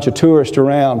taking a bunch of tourists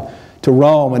around to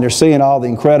Rome, and they're seeing all the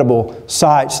incredible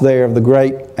sights there of the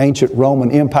great ancient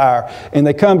Roman Empire. And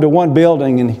they come to one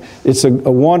building, and it's a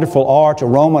wonderful arch, a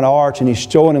Roman arch, and he's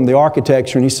showing them the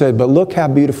architecture, and he said, but look how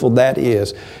beautiful that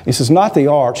is. He says, not the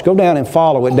arch. Go down and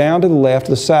follow it, down to the left,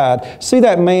 to the side. See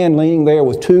that man leaning there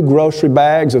with 2 grocery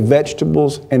bags of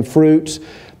vegetables and fruits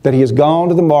that he has gone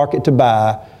to the market to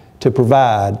buy to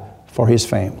provide for his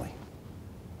family.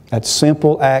 That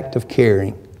simple act of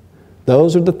caring.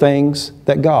 Those are the things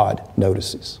that God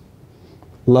notices.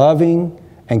 Loving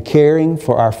and caring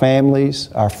for our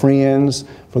families, our friends,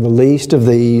 for the least of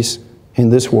these in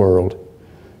this world.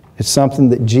 It's something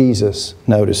that Jesus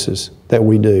notices that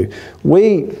we do.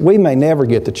 We may never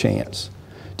get the chance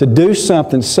to do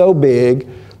something so big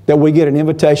that we get an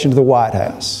invitation to the White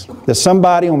House, that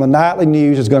somebody on the nightly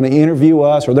news is going to interview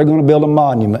us, or they're going to build a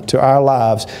monument to our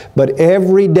lives. But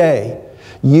every day,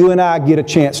 you and I get a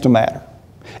chance to matter.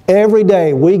 Every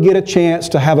day we get a chance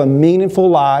to have a meaningful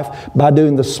life by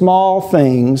doing the small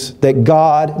things that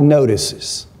God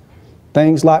notices.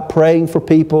 Things like praying for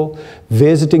people,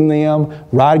 visiting them,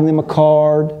 writing them a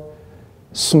card,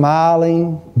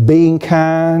 smiling, being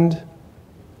kind,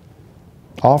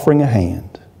 offering a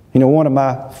hand. You know, one of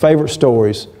my favorite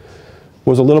stories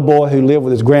was a little boy who lived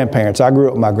with his grandparents. I grew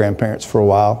up with my grandparents for a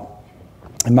while.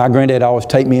 And my granddad always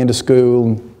take me into school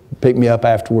and pick me up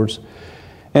afterwards.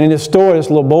 And in this story, this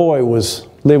little boy was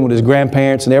living with his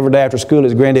grandparents, and every day after school,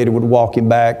 his granddaddy would walk him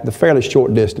back the fairly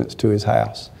short distance to his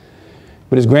house.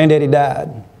 But his granddaddy died.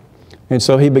 And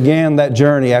so he began that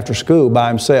journey after school by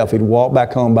himself. He'd walk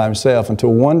back home by himself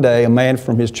until one day a man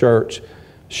from his church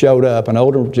showed up, an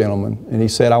older gentleman, and he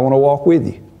said, "I want to walk with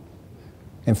you."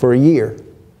 And for a year,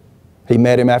 he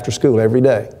met him after school every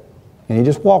day. And he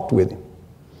just walked with him.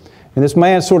 And this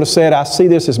man sort of said, "I see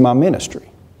this as my ministry,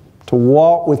 to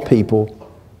walk with people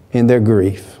in their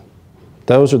grief."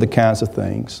 Those are the kinds of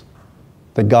things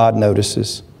that God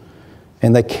notices,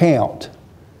 and they count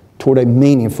toward a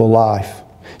meaningful life.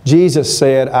 Jesus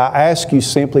said, "I ask you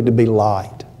simply to be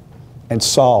light and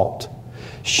salt.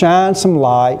 Shine some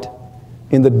light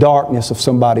in the darkness of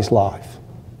somebody's life.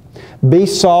 Be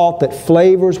salt that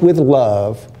flavors with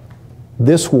love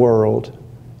this world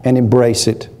and embrace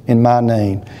it in my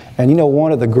name." And you know,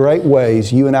 one of the great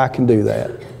ways you and I can do that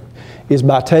is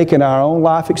by taking our own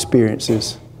life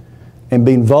experiences and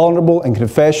being vulnerable and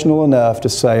confessional enough to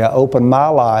say, "I open my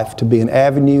life to be an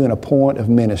avenue and a point of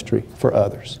ministry for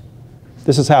others."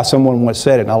 This is how someone once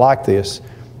said it, and I like this: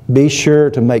 "Be sure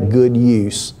to make good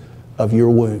use of your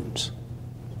wounds."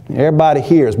 Everybody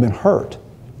here has been hurt.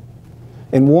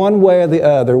 In one way or the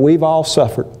other, we've all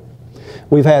suffered.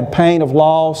 We've had pain of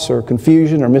loss or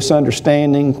confusion or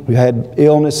misunderstanding. We've had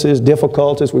illnesses,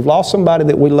 difficulties. We've lost somebody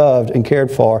that we loved and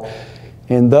cared for.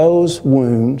 And those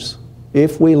wounds,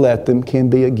 if we let them, can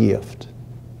be a gift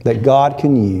that God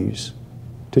can use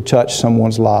to touch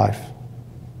someone's life.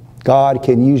 God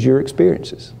can use your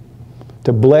experiences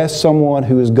to bless someone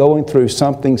who is going through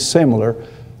something similar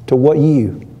to what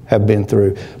you have been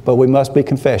through. But we must be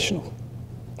confessional,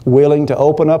 willing to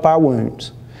open up our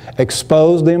wounds,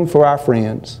 expose them for our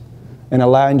friends, and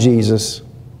allowing Jesus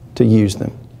to use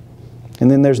them.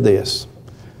 And then there's this.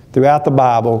 Throughout the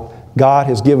Bible, God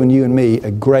has given you and me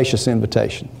a gracious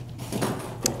invitation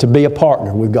to be a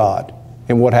partner with God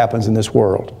in what happens in this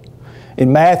world.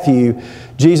 In Matthew,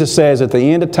 Jesus says at the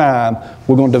end of time,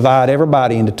 we're going to divide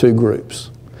everybody into two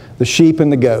groups, the sheep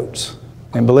and the goats.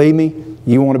 And believe me,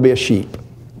 you want to be a sheep.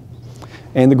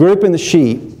 And the group in the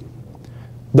sheep,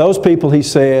 those people, he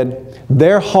said,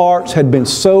 their hearts had been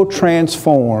so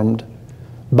transformed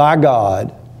by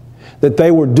God that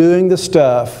they were doing the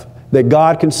stuff that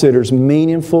God considers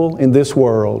meaningful in this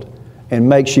world and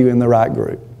makes you in the right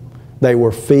group. They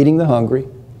were feeding the hungry,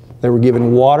 they were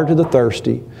giving water to the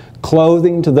thirsty,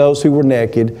 clothing to those who were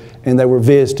naked, and they were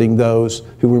visiting those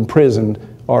who were imprisoned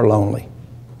or lonely.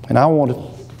 And I want to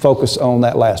focus on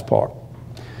that last part.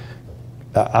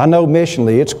 I know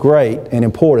missionally it's great and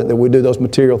important that we do those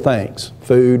material things,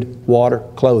 food, water,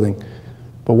 clothing.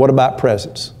 But what about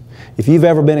presence? If you've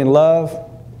ever been in love,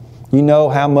 you know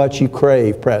how much you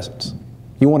crave presence.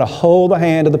 You want to hold the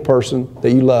hand of the person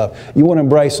that you love. You want to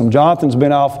embrace them. Jonathan's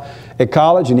been off at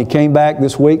college and he came back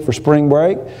this week for spring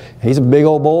break. He's a big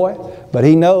old boy, but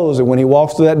he knows that when he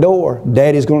walks through that door,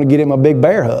 Daddy's going to get him a big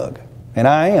bear hug. And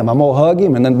I am. I'm going to hug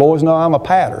him, and then boys know I'm a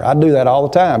patter. I do that all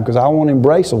the time because I want to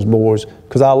embrace those boys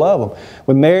because I love them.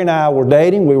 When Mary and I were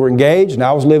dating, we were engaged, and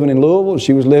I was living in Louisville, and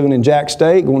she was living in Jack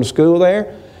State, going to school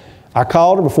there. I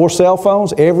called her before cell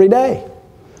phones every day.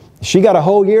 She got a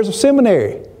whole year's of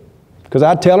seminary because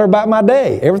I'd tell her about my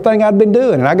day, everything I'd been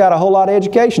doing, and I got a whole lot of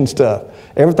education stuff,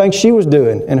 everything she was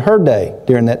doing in her day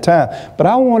during that time. But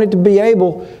I wanted to be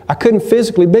able, I couldn't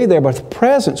physically be there, but the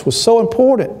presence was so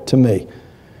important to me.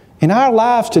 In our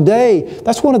lives today,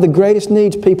 that's one of the greatest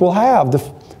needs people have,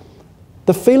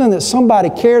 the feeling that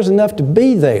somebody cares enough to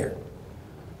be there,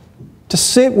 to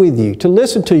sit with you, to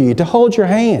listen to you, to hold your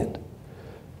hand,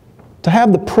 to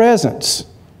have the presence,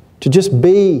 to just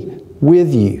be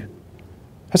with you.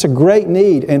 That's a great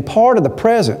need, and part of the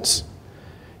presence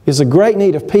is a great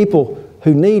need of people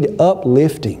who need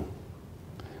uplifting.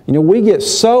 You know, we get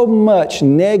so much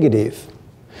negative,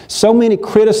 so many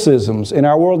criticisms in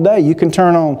our world today. You can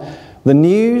turn on the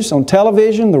news, on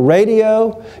television, the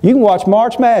radio. You can watch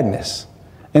March Madness,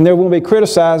 and they're going to be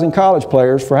criticizing college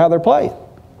players for how they're playing.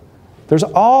 There's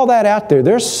all that out there.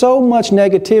 There's so much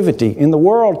negativity in the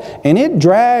world, and it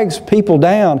drags people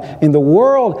down. And the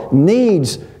world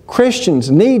needs Christians,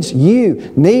 needs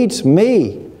you, needs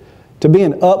me to be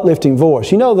an uplifting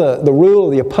voice. You know the rule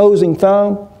of the opposing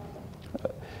thumb?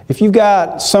 If you've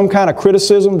got some kind of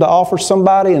criticism to offer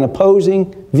somebody, an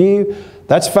opposing view,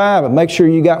 that's fine, but make sure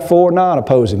you got 4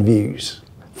 non-opposing views.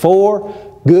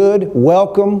 4 good,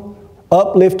 welcome,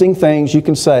 uplifting things you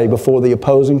can say before the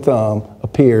opposing thumb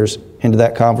appears into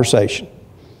that conversation.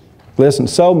 Listen,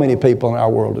 so many people in our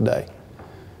world today,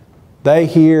 they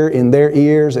hear in their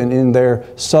ears and in their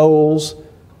souls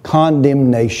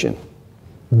condemnation,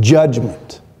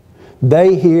 judgment.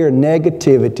 They hear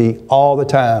negativity all the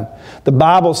time. The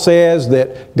Bible says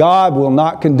that God will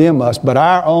not condemn us, but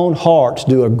our own hearts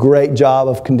do a great job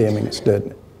of condemning us,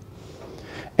 doesn't it?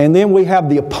 And then we have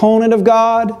the opponent of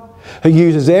God who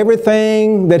uses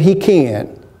everything that he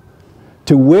can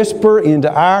to whisper into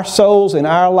our souls and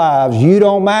our lives, you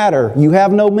don't matter, you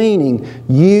have no meaning,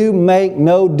 you make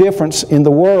no difference in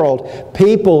the world.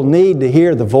 People need to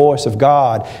hear the voice of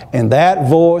God, and that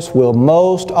voice will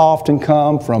most often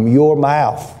come from your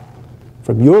mouth,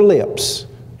 from your lips,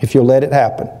 if you'll let it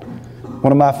happen.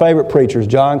 One of my favorite preachers,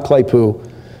 John Claypool,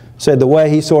 said the way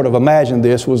he sort of imagined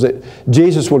this was that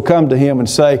Jesus would come to him and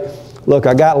say, look,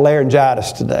 I got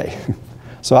laryngitis today,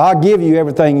 so I'll give you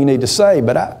everything you need to say,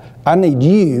 but I need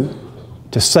you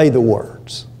to say the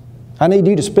words. I need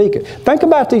you to speak it. Think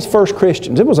about these first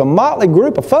Christians. It was a motley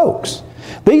group of folks.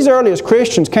 These earliest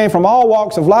Christians came from all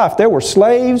walks of life. There were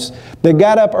slaves that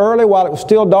got up early while it was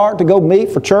still dark to go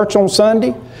meet for church on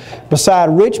Sunday.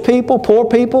 Beside rich people, poor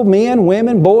people, men,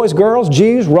 women, boys, girls,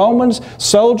 Jews, Romans,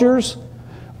 soldiers.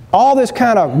 All this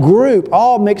kind of group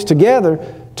all mixed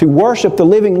together to worship the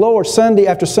living Lord Sunday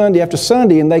after Sunday after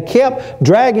Sunday. And they kept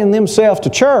dragging themselves to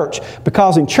church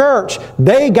because in church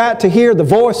they got to hear the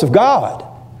voice of God.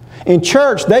 In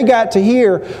church they got to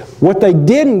hear what they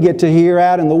didn't get to hear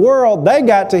out in the world. They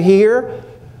got to hear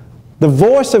the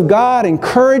voice of God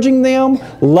encouraging them,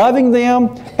 loving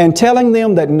them, and telling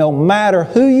them that no matter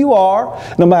who you are,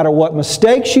 no matter what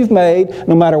mistakes you've made,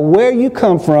 no matter where you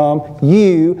come from,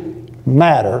 you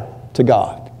matter to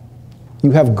God. You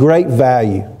have great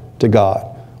value to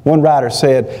God. One writer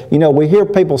said, you know, we hear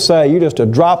people say, you're just a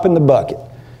drop in the bucket.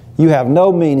 You have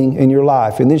no meaning in your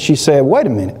life. And then she said, wait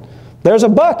a minute, there's a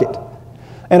bucket.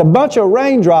 And a bunch of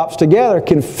raindrops together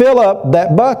can fill up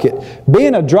that bucket.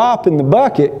 Being a drop in the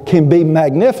bucket can be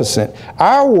magnificent.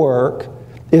 Our work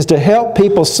is to help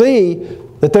people see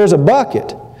that there's a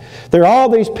bucket. There are all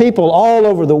these people all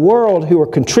over the world who are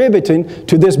contributing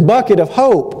to this bucket of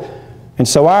hope. And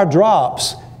so our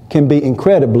drops can be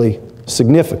incredibly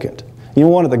significant. You know,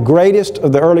 one of the greatest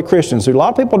of the early Christians, who a lot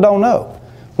of people don't know,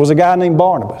 was a guy named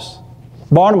Barnabas.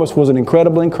 Barnabas was an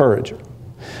incredible encourager.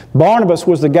 Barnabas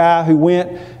was the guy who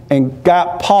went and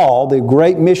got Paul, the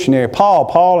great missionary.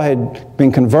 Paul had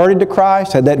been converted to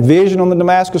Christ, had that vision on the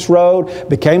Damascus Road,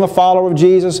 became a follower of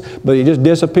Jesus, but he just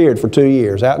disappeared for 2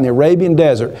 years. Out in the Arabian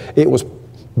desert, it was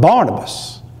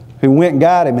Barnabas who went and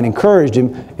got him and encouraged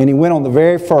him, and he went on the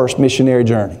very first missionary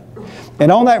journey.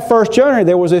 And on that first journey,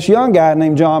 there was this young guy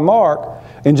named John Mark.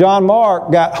 And John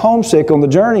Mark got homesick on the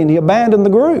journey and he abandoned the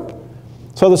group.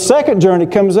 So the second journey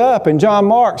comes up and John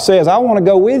Mark says, I want to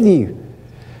go with you.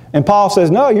 And Paul says,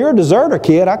 no, you're a deserter,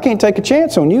 kid. I can't take a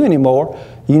chance on you anymore.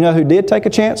 You know who did take a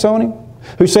chance on him?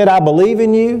 Who said, I believe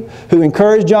in you? Who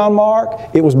encouraged John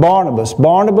Mark? It was Barnabas.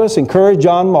 Barnabas encouraged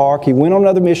John Mark. He went on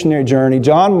another missionary journey.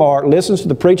 John Mark listens to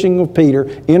the preaching of Peter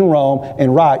in Rome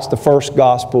and writes the first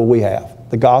gospel we have.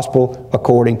 The gospel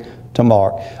according to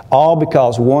Mark. All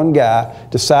because one guy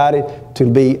decided to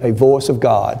be a voice of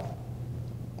God,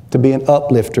 to be an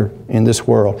uplifter in this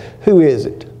world. Who is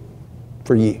it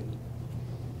for you?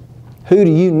 Who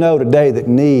do you know today that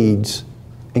needs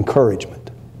encouragement?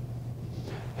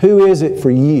 Who is it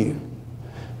for you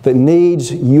that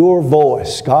needs your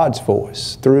voice, God's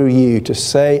voice, through you to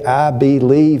say, I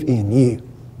believe in you?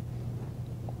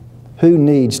 Who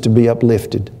needs to be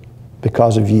uplifted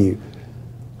because of you?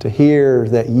 To hear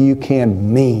that you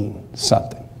can mean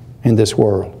something in this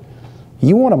world.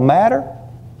 You want to matter?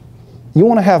 You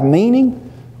want to have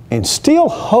meaning and still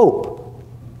hope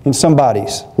in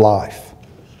somebody's life.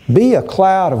 Be a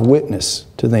cloud of witness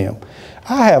to them.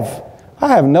 I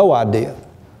have no idea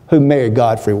who Mary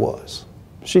Godfrey was.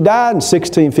 She died in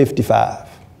 1655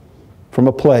 from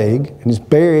a plague and is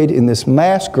buried in this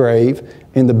mass grave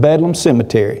in the Bedlam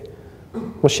Cemetery.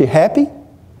 Was she happy?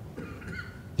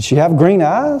 Did she have green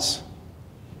eyes?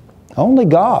 Only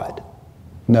God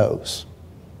knows,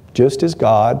 just as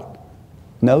God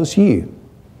knows you.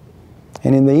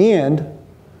 And in the end,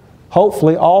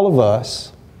 hopefully all of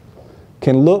us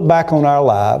can look back on our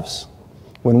lives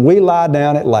when we lie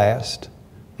down at last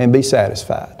and be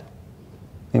satisfied.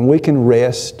 And we can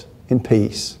rest in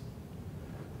peace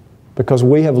because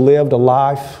we have lived a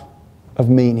life of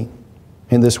meaning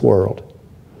in this world.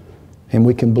 And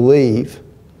we can believe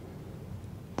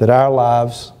that our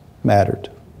lives mattered.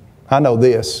 I know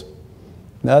this,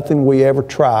 nothing we ever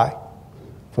try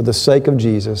for the sake of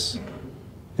Jesus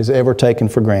is ever taken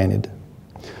for granted.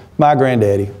 My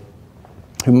granddaddy,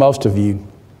 who most of you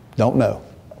don't know,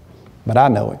 but I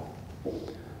know him.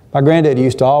 My granddaddy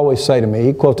used to always say to me,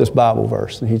 he'd quote this Bible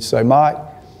verse, and he'd say, Mike,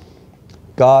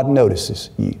 God notices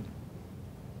you.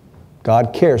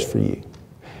 God cares for you.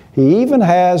 He even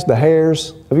has the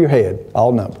hairs of your head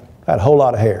all numbered. I had a whole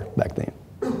lot of hair back then.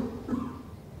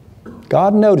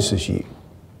 God notices you.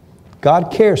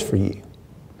 God cares for you.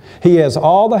 He has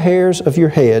all the hairs of your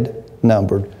head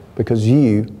numbered because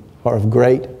you are of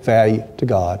great value to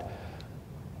God.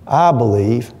 I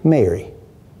believe Mary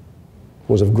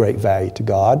was of great value to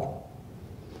God.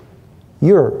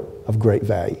 You're of great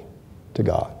value to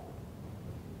God.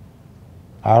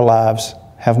 Our lives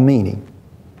have meaning.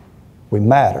 We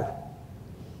matter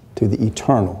to the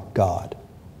eternal God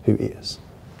who is.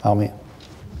 Amen.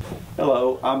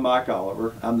 Hello, I'm Mike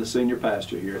Oliver. I'm the senior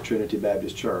pastor here at Trinity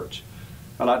Baptist Church.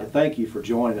 I'd like to thank you for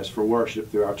joining us for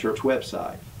worship through our church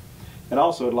website. And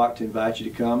also I'd like to invite you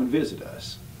to come and visit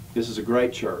us. This is a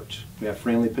great church. We have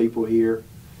friendly people here.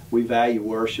 We value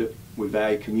worship. We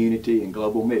value community and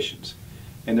global missions.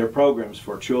 And there are programs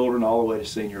for children all the way to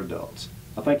senior adults.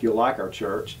 I think you'll like our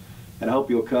church, and I hope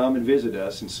you'll come and visit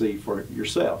us and see for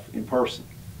yourself in person.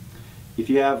 If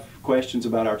you have questions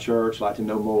about our church, like to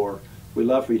know more, we'd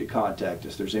love for you to contact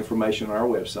us. There's information on our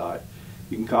website.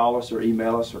 You can call us or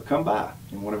email us or come by,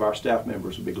 and one of our staff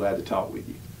members will be glad to talk with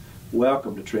you.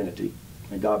 Welcome to Trinity,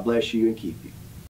 and God bless you and keep you.